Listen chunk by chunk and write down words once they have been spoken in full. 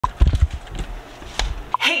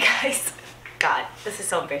guys. God, this is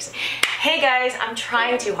so embarrassing. Hey guys, I'm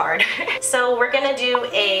trying too hard. So we're gonna do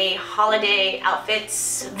a holiday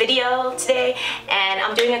outfits video today, and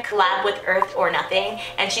I'm doing a collab with Earth or Nothing,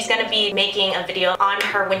 and she's gonna be making a video on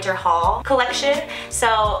her winter haul collection.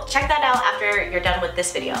 So check that out after you're done with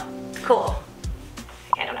this video. Cool.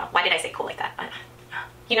 I don't know. Why did I say cool like that?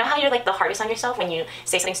 You know how you're like the hardest on yourself when you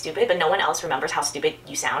say something stupid, but no one else remembers how stupid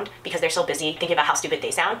you sound because they're so busy thinking about how stupid they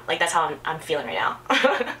sound? Like, that's how I'm feeling right now.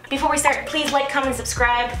 Before we start, please like, comment,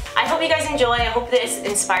 subscribe. I hope you guys enjoy. I hope this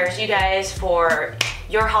inspires you guys for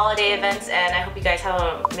your holiday events, and I hope you guys have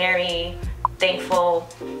a merry, thankful,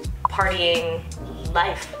 partying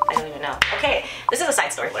life. I don't even know. Okay, this is a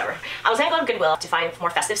side story, whatever. I was gonna go to Goodwill to find more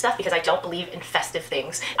festive stuff because I don't believe in festive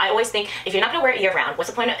things. I always think if you're not gonna wear it year round, what's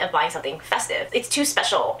the point of buying something festive? It's too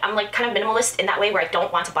special. I'm like kind of minimalist in that way where I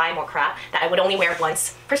don't want to buy more crap that I would only wear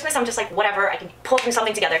once. Christmas, I'm just like, whatever, I can pull from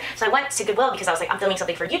something together. So I went to Goodwill because I was like, I'm filming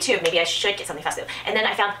something for YouTube, maybe I should get something festive. And then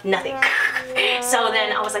I found nothing. So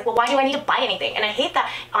then I was like, well, why do I need to buy anything? And I hate that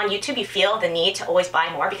on YouTube you feel the need to always buy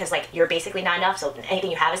more because like you're basically not enough, so anything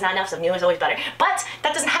you have is not enough, so new is always better. But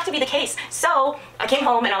that doesn't have to be the case. So I came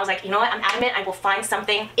home and I was like, you know what, I'm adamant, I will find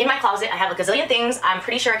something in my closet. I have a gazillion things. I'm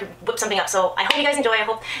pretty sure I can whip something up. So I hope you guys enjoy. I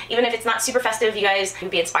hope even if it's not super festive, you guys will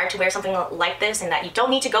be inspired to wear something like this, and that you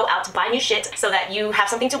don't need to go out to buy new shit, so that you have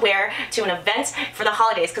something to wear to an event for the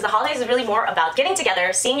holidays. Because the holidays is really more about getting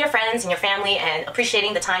together, seeing your friends and your family, and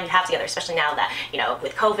appreciating the time you have together, especially now that, you know,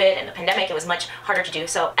 with COVID and the pandemic, it was much harder to do.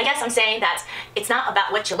 So I guess I'm saying that it's not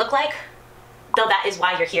about what you look like, though that is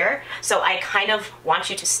why you're here. So I kind of want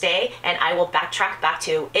you to stay, and I will backtrack back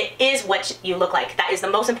to it is what you look like. That is the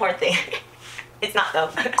most important thing. It's not though.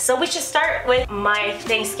 So we should start with my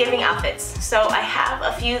Thanksgiving outfits. So I have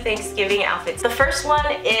a few Thanksgiving outfits. The first one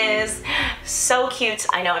is so cute.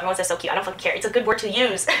 I know everyone says so cute. I don't fucking care. It's a good word to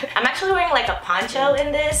use. I'm actually wearing like a poncho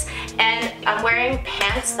in this, and I'm wearing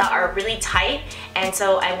pants that are really tight, and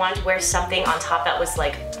so I wanted to wear something on top that was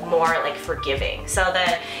like more like forgiving. So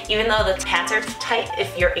that even though the pants are tight,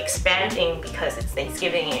 if you're expanding because it's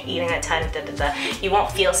Thanksgiving and you're eating a ton, you won't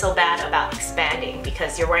feel so bad about expanding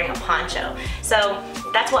because you're wearing a poncho. So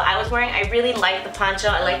that's what I was wearing. I really like the poncho.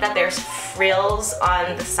 I like that there's frills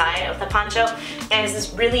on the side of the poncho, and it's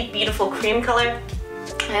this really beautiful cream color.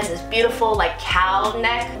 It has this beautiful like cow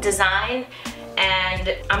neck design,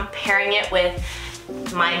 and I'm pairing it with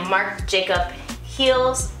my Marc Jacob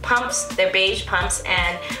heels, pumps, they're beige pumps,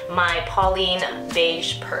 and my Pauline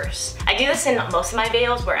beige purse. I do this in most of my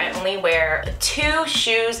videos where I only wear 2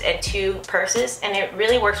 shoes and 2 purses, and it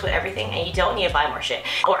really works with everything, and you don't need to buy more shit.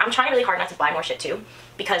 Or I'm trying really hard not to buy more shit too,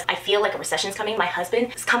 because I feel like a recession's coming. My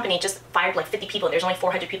husband's company just fired like 50 people, and there's only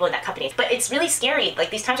 400 people in that company. But it's really scary.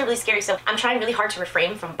 Like, these times are really scary, so I'm trying really hard to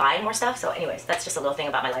refrain from buying more stuff. So anyways, that's just a little thing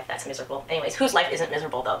about my life that's miserable. Anyways, whose life isn't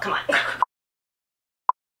miserable though? Come on.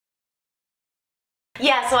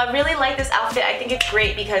 Yeah, so I really like this outfit. I think it's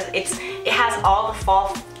great because it has all the fall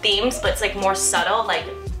themes, but it's like more subtle. Like,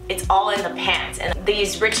 it's all in the pants, and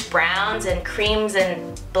these rich browns and creams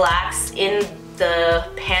and blacks in the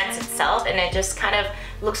pants itself, and it just kind of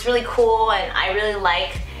looks really cool. And I really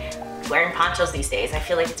like wearing ponchos these days. I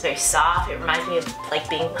feel like it's very soft. It reminds me of like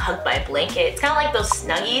being hugged by a blanket. It's kind of like those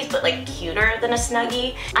Snuggies, but like cuter than a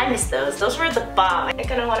Snuggie. I miss those. Those were the bomb. I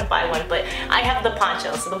kind of want to buy one, but I have the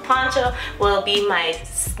poncho. So the poncho will be my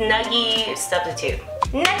Snuggie substitute.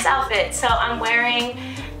 Next outfit. So I'm wearing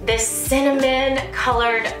this cinnamon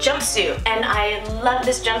colored jumpsuit, and I love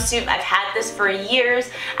this jumpsuit. I've had this for years.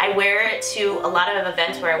 I wear it to a lot of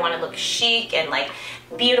events where I want to look chic and like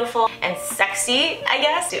beautiful and sexy, I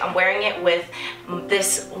guess. I'm wearing it with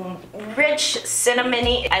this rich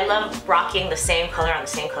cinnamony. I love rocking the same color on the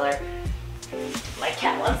same color. My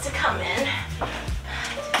cat wants to come in.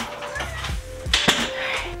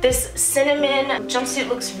 This cinnamon jumpsuit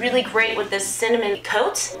looks really great with this cinnamon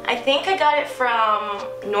coat. I think I got it from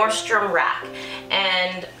Nordstrom Rack,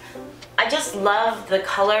 and I just love the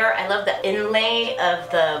color. I love the inlay of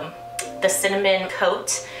the cinnamon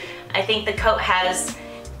coat. I think the coat has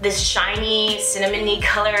this shiny cinnamony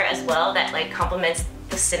color as well that like complements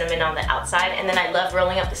the cinnamon on the outside. And then I love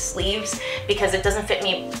rolling up the sleeves because it doesn't fit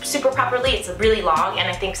me super properly. It's really long, and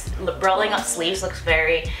I think rolling up sleeves looks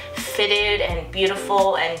very fitted and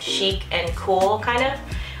beautiful and chic and cool, kind of.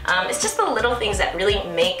 It's just the little things that really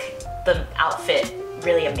make the outfit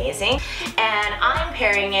really amazing. And I'm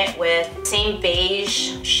pairing it with same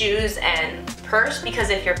beige shoes and purse, because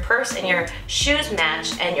if your purse and your shoes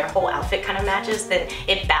match and your whole outfit kind of matches, then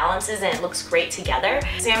it balances and it looks great together.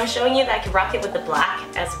 So I'm showing you that I can rock it with the black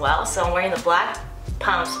as well. So I'm wearing the black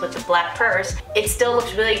pumps with the black purse, it still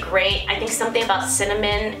looks really great. I think something about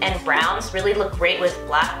cinnamon and browns really look great with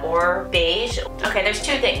black or beige. Okay, there's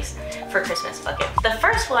two things for Christmas. Fuck it. The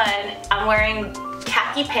first one, I'm wearing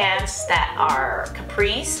khaki pants that are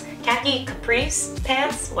capris, khaki capris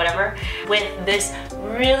pants, whatever, with this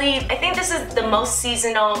really, I think this is the most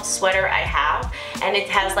seasonal sweater I have, and it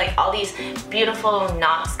has like all these beautiful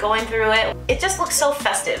knots going through it. It just looks so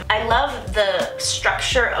festive. I love the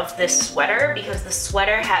structure of this sweater because the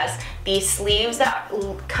sweater has these sleeves that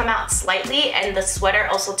come out slightly, and the sweater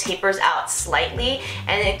also tapers out slightly,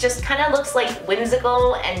 and it just kind of looks like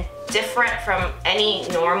whimsical and different from any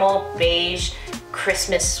normal beige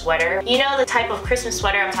Christmas sweater. You know the type of Christmas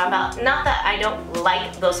sweater I'm talking about? Not that I don't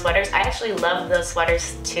like those sweaters, I actually love those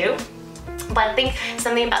sweaters too, but I think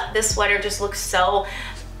something about this sweater just looks so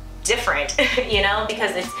different, you know,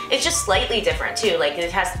 because it's just slightly different too. Like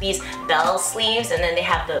it has these bell sleeves, and then they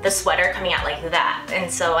have the sweater coming out like that,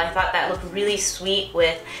 and so I thought that looked really sweet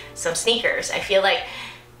with some sneakers. I feel like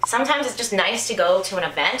sometimes it's just nice to go to an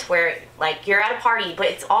event where like you're at a party, but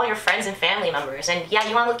it's all your friends and family members, and yeah,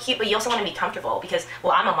 you want to look cute, but you also want to be comfortable because,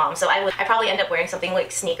 well, I'm a mom, so I probably end up wearing something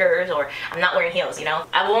like sneakers, or I'm not wearing heels, you know?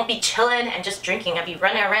 I won't be chilling and just drinking, I'll be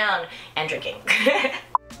running around and drinking.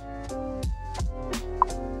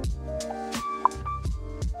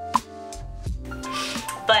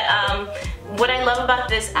 But what I love about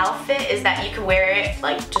this outfit is that you can wear it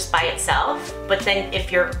like just by itself, but then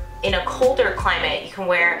if you're in a colder climate, you can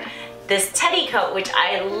wear this teddy coat, which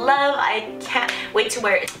I love. I can't wait to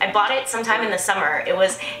wear it. I bought it sometime in the summer. It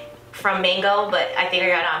was from Mango, but I think I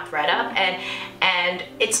got it on ThredUp, and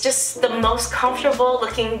it's just the most comfortable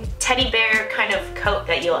looking teddy bear kind of coat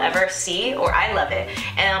that you'll ever see, or I love it.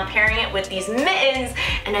 And I'm pairing it with these mittens,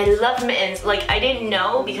 and I love mittens. Like, I didn't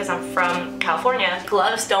know because I'm from California,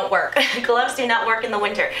 gloves don't work. Gloves do not work in the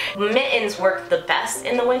winter. Mittens work the best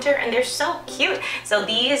in the winter, and they're so cute. So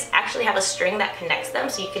these actually have a string that connects them,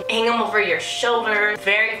 so you can hang them over your shoulder.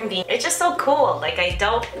 Very convenient. It's just so cool. Like, I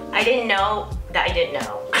didn't know that I didn't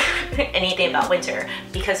know anything about winter,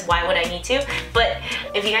 because why would I need to? But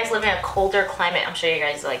if you guys live in a colder climate, I'm sure you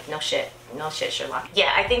guys are like, no shit, Sherlock.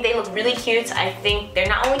 Yeah, I think they look really cute. I think they're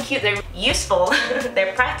not only cute, they're useful,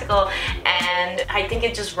 they're practical, and I think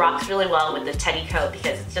it just rocks really well with the teddy coat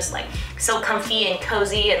because it's just like so comfy and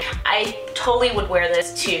cozy, and I totally would wear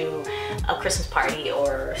this to a Christmas party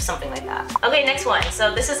or something like that. Okay, next one.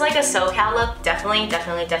 So this is like a SoCal look, definitely,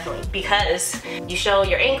 because you show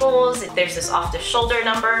your ankles, there's this off the shoulder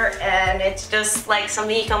number, and it's just like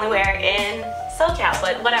something you can only wear in SoCal,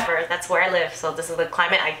 but whatever, that's where I live, so this is the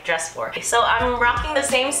climate I dress for. So I'm rocking the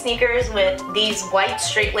same sneakers with these white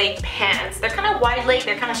straight leg pants. They're kind of wide leg,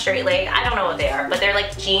 they're kind of straight leg, I don't know what they are, but they're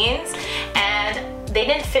like jeans, and they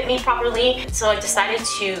didn't fit me properly, so I decided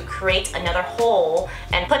to create another hole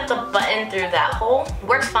and put the button through that hole.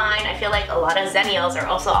 Works fine. I feel like a lot of Zennials are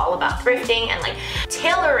also all about thrifting and like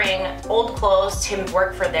tailoring old clothes to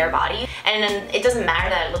work for their body, and then it doesn't matter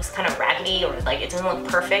that it looks kind of raggedy or like it doesn't look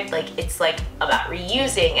perfect. Like, it's like about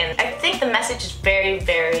reusing, and I think the message is very,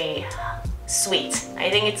 very sweet. I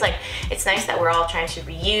think it's like, it's nice that we're all trying to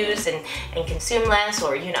reuse and consume less,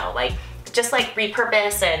 or, you know, like just like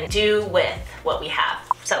repurpose and do with what we have.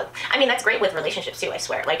 So, I mean, that's great with relationships too, I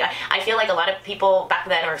swear. Like, I feel like a lot of people back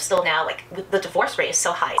then, or still now, like, the divorce rate is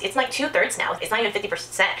so high. It's like 2/3 now. It's not even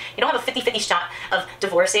 50%. You don't have a 50-50 shot of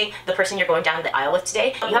divorcing the person you're going down the aisle with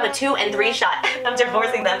today. You have a 2 and 3 shot of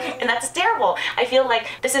divorcing them, and that's terrible. I feel like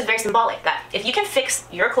this is very symbolic, that if you can fix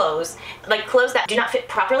your clothes, like clothes that do not fit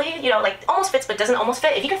properly, you know, like almost fits but doesn't almost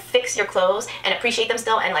fit, if you can fix your clothes and appreciate them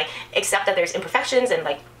still, and like accept that there's imperfections and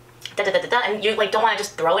like and you like don't want to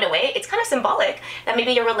just throw it away, it's kind of symbolic that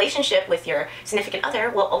maybe your relationship with your significant other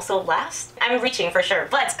will also last. I'm reaching for sure,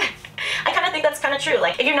 but I kind of think that's kind of true.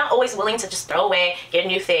 Like, if you're not always willing to just throw away, get a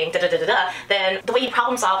new thing, then the way you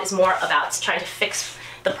problem solve is more about trying to fix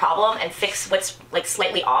the problem and fix what's like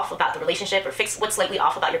slightly off about the relationship, or fix what's slightly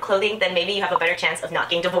off about your clothing. Then maybe you have a better chance of not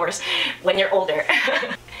getting divorced when you're older.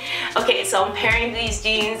 Okay, so I'm pairing these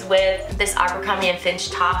jeans with this Abercrombie & Finch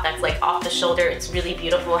top that's like off the shoulder. It's really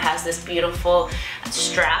beautiful. It has this beautiful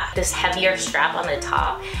strap, this heavier strap on the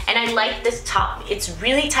top. And I like this top. It's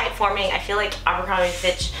really tight forming. I feel like Abercrombie &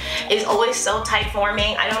 Finch is always so tight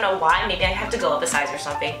forming. I don't know why. Maybe I have to go up a size or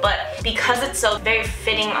something. But because it's so very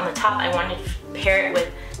fitting on the top, I wanted to pair it with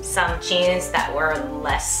some jeans that were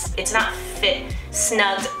less, it's not fit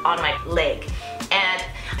snugged on my leg. And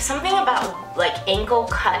something about like ankle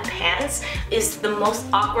cut pants is the most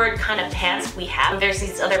awkward kind of pants we have. There's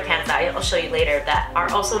these other pants that I'll show you later that are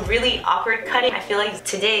also really awkward cutting. I feel like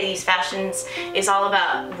today these fashions is all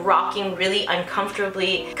about rocking really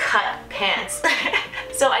uncomfortably cut pants.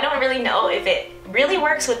 So I don't really know if it really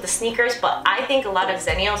works with the sneakers, but I think a lot of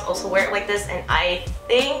Zennials also wear it like this, and I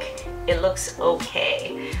think it looks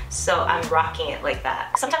okay. So I'm rocking it like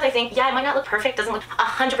that. Sometimes I think, yeah, it might not look perfect, doesn't look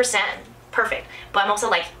 100% perfect, but I'm also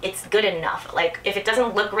like, it's good enough. Like, if it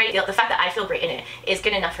doesn't look great, the fact that I feel great in it is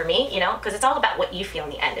good enough for me, you know, because it's all about what you feel in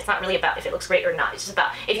the end. It's not really about if it looks great or not. It's just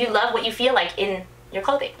about if you love what you feel like in your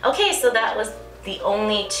clothing. Okay, so that was the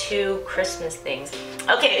only 2 Christmas things.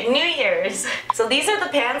 Okay, New Year's. So these are the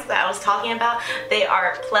pants that I was talking about. They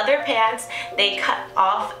are pleather pants. They cut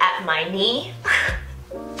off at my knee.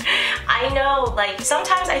 I know, like,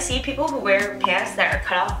 sometimes I see people who wear pants that are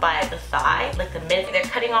cut off by the thigh, like the mid, they're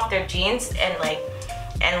cutting off their jeans and like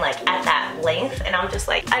at that length, and I'm just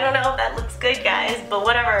like, I don't know if that looks good, guys, but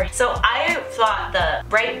whatever. So I thought the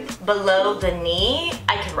right below the knee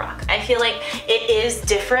I could rock. I feel like it is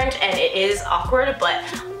different and it is awkward, but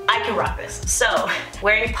I can rock this. So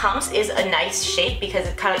wearing pumps is a nice shape because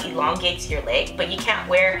it kind of elongates your leg, but you can't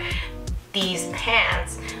wear these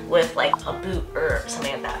pants with like a boot or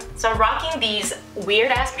something like that. So I'm rocking these weird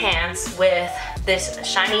ass pants with this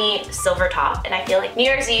shiny silver top, and I feel like New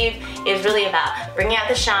Year's Eve is really about bringing out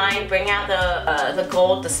the shine, bringing out the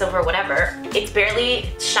gold, the silver, whatever. It's barely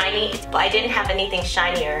shiny, but I didn't have anything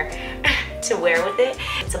shinier to wear with it.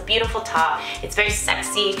 It's a beautiful top. It's very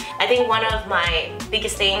sexy. I think one of my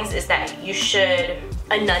biggest things is that you should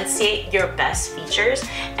enunciate your best features,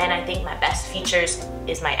 and I think my best features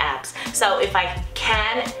is my abs. So if I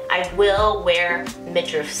can, I will wear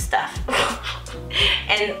midriff stuff.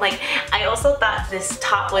 And like, I also thought this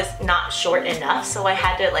top was not short enough, so I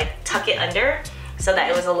had to like tuck it under so that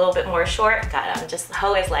it was a little bit more short. God, I'm just,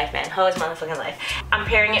 hoe is life, man. Hoe is motherfucking life. I'm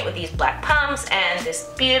pairing it with these black pumps and this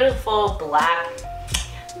beautiful black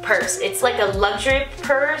purse. It's like a luxury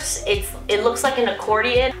purse. It looks like an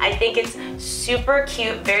accordion. I think it's super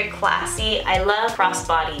cute, very classy. I love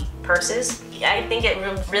crossbody purses. I think it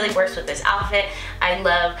really works with this outfit. I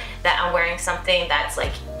love that I'm wearing something that's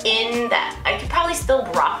like in that I could probably still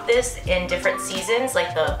rock this in different seasons,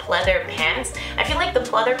 like the pleather pants. I feel like the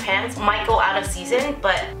pleather pants might go out of season,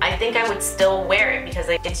 but I think I would still wear it because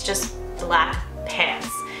it's just black pants.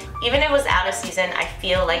 Even if it was out of season, I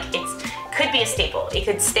feel like it could be a staple. It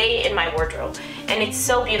could stay in my wardrobe. And it's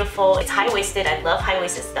so beautiful. It's high-waisted. I love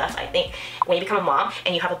high-waisted stuff. I think when you become a mom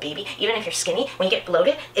and you have a baby, even if you're skinny, when you get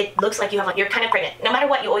bloated, it looks like you have, like, you're kind of pregnant. No matter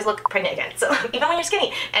what, you always look pregnant again. So even when you're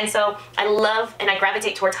skinny. And so I love and I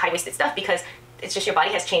gravitate towards high-waisted stuff because it's just your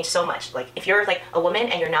body has changed so much. Like, if you're like a woman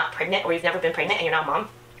and you're not pregnant, or you've never been pregnant and you're not a mom,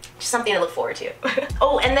 just something to look forward to.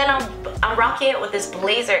 Oh, and then I'm rocking it with this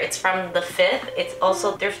blazer. It's from the 5th. It's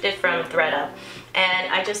also thrifted from ThredUp.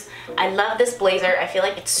 And I love this blazer. I feel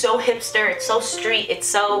like it's so hipster, it's so street, it's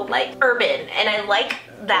so like urban. And I like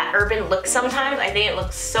that urban look sometimes. I think it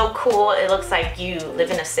looks so cool. It looks like you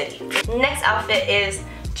live in a city. Next outfit is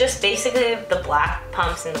just basically the black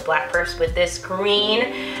pumps and the black purse with this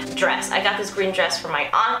green dress. I got this green dress from my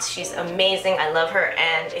aunt. She's amazing. I love her,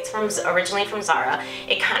 and it's originally from Zara.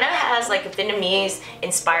 It kind of has like a Vietnamese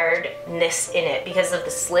inspiredness in it because of the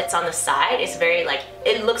slits on the side. It's very like,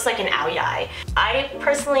 it looks like an ao dai. I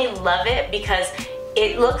personally love it because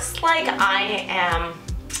it looks like I am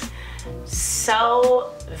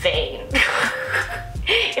so vain.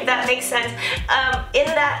 If that makes sense. In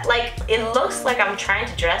that, like, it looks like I'm trying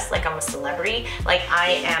to dress like I'm a celebrity, like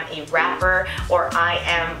I am a rapper, or I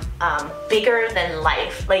am bigger than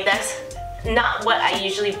life. Like, that's not what I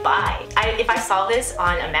usually buy. If I saw this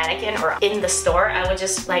on a mannequin or in the store, I would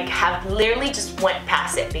just like have literally just went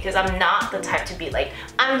past it because I'm not the type to be like,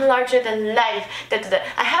 I'm larger than life.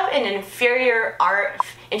 I have an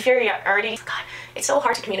inferiority. God, it's so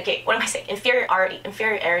hard to communicate. What am I saying? Inferiority.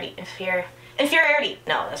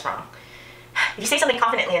 No, that's wrong. If you say something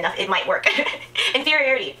confidently enough, it might work.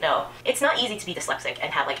 Inferiority. No. It's not easy to be dyslexic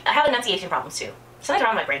and have like, I have enunciation problems too. Something's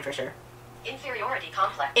wrong with my brain for sure. Inferiority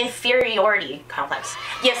complex. Inferiority complex.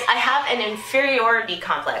 Yes, I have an inferiority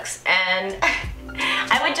complex, and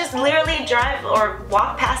I would just literally drive or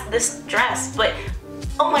walk past this dress, but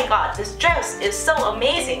oh my god, this dress is so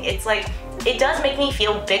amazing. It's like, it does make me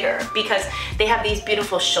feel bigger because they have these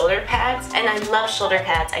beautiful shoulder pads, and I love shoulder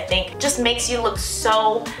pads. I think it just makes you look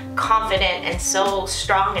so confident and so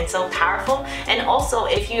strong and so powerful. And also,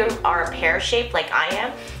 if you are pear-shaped like I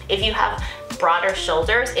am, if you have broader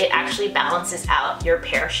shoulders, it actually balances out your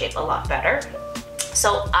pear shape a lot better.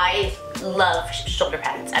 So I love shoulder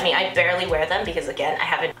pads. I mean, I barely wear them because, again, I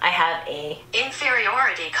have a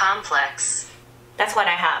inferiority complex. That's what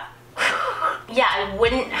I have. Yeah, I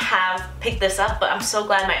wouldn't have picked this up, but I'm so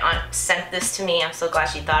glad my aunt sent this to me. I'm so glad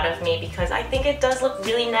she thought of me because I think it does look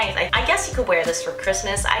really nice. I guess you could wear this for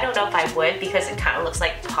Christmas. I don't know if I would because it kind of looks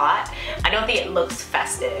like pot. I don't think it looks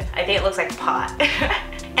festive. I think it looks like pot.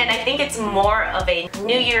 And I think it's more of a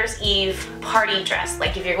New Year's Eve party dress.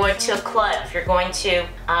 Like if you're going to a club, if you're going to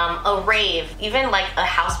a rave, even like a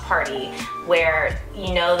house party where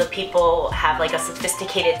you know the people have like a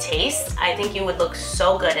sophisticated taste, I think you would look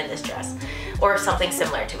so good in this dress or something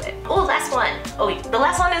similar to it. Oh, last one. Oh, the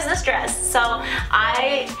last one is this dress. So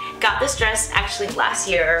I got this dress actually last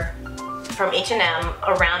year from H&M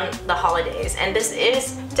around the holidays, and this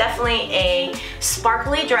is definitely a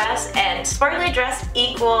sparkly dress, and sparkly dress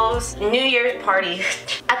equals New Year's party.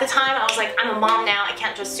 At the time I was like, I'm a mom now, I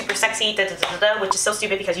can't dress super sexy, which is so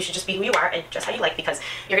stupid because you should just be who you are and dress how you like, because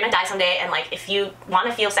you're gonna die someday, and like if you want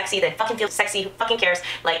to feel sexy, then fucking feel sexy, who fucking cares?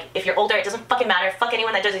 Like if you're older, it doesn't fucking matter, fuck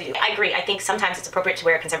anyone that does it. I agree, I think sometimes it's appropriate to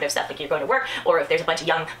wear conservative stuff, like you're going to work or if there's a bunch of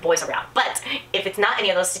young boys around, but if it's not any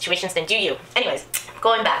of those situations, then do you. Anyways,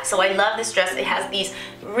 going back, so I love this dress. It has these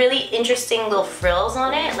really interesting little frills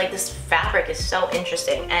on it. Like this fabric is so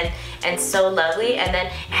interesting and so lovely, and then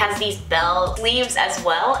it has these bell sleeves as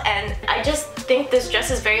well, and I just think this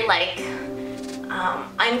dress is very like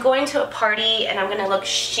I'm going to a party and I'm gonna look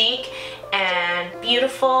chic and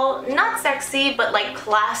beautiful, not sexy, but like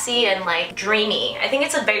classy and like dreamy. I think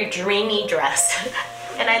it's a very dreamy dress.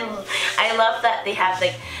 And I love that they have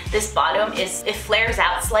like this bottom it flares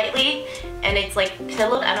out slightly and it's like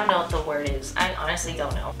pillowed. I don't know what the word is. I honestly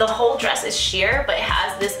don't know. The whole dress is sheer, but it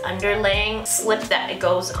has this underlaying slip that it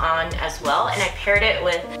goes on as well. And I paired it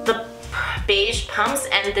with the beige pumps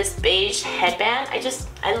and this beige headband.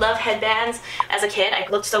 I love headbands. As a kid, I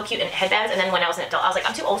looked so cute in headbands, and then when I was an adult, I was like,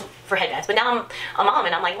 I'm too old for headbands. But now I'm a mom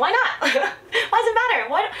and I'm like, why not? Why does it matter?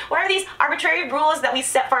 What are these arbitrary rules that we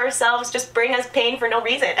set for ourselves just bring us pain for no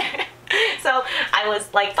reason? So I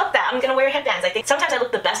was like, fuck that, I'm gonna wear headbands. I think sometimes I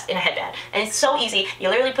look the best in a headband, and it's so easy. You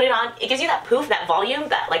literally put it on, it gives you that poof, that volume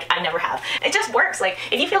that like I never have. It just works. Like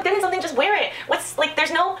if you feel good in something, just wear it. What's like,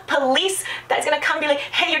 there's no police that's gonna come and be like,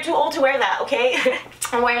 hey, you're too old to wear that, okay?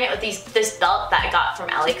 I'm wearing it with this belt that I got from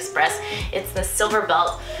AliExpress. It's the silver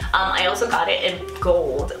belt. I also got it in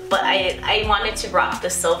gold, but I wanted to rock the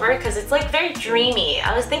silver because it's like very dreamy.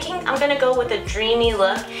 I was thinking I'm gonna go with a dreamy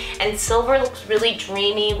look, and silver looks really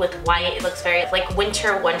dreamy with white. It looks very like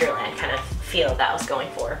winter wonderland kind of feel that I was going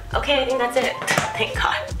for. Okay, I think that's it. Thank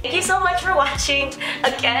God. Thank you so much for watching.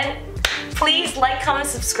 Again, please like, comment,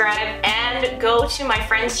 subscribe, and go to my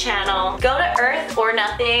friend's channel. Go to Earth or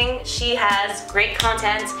Nothing. She has great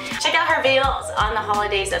content. Check out her videos on the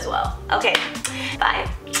holidays as well. Okay, bye.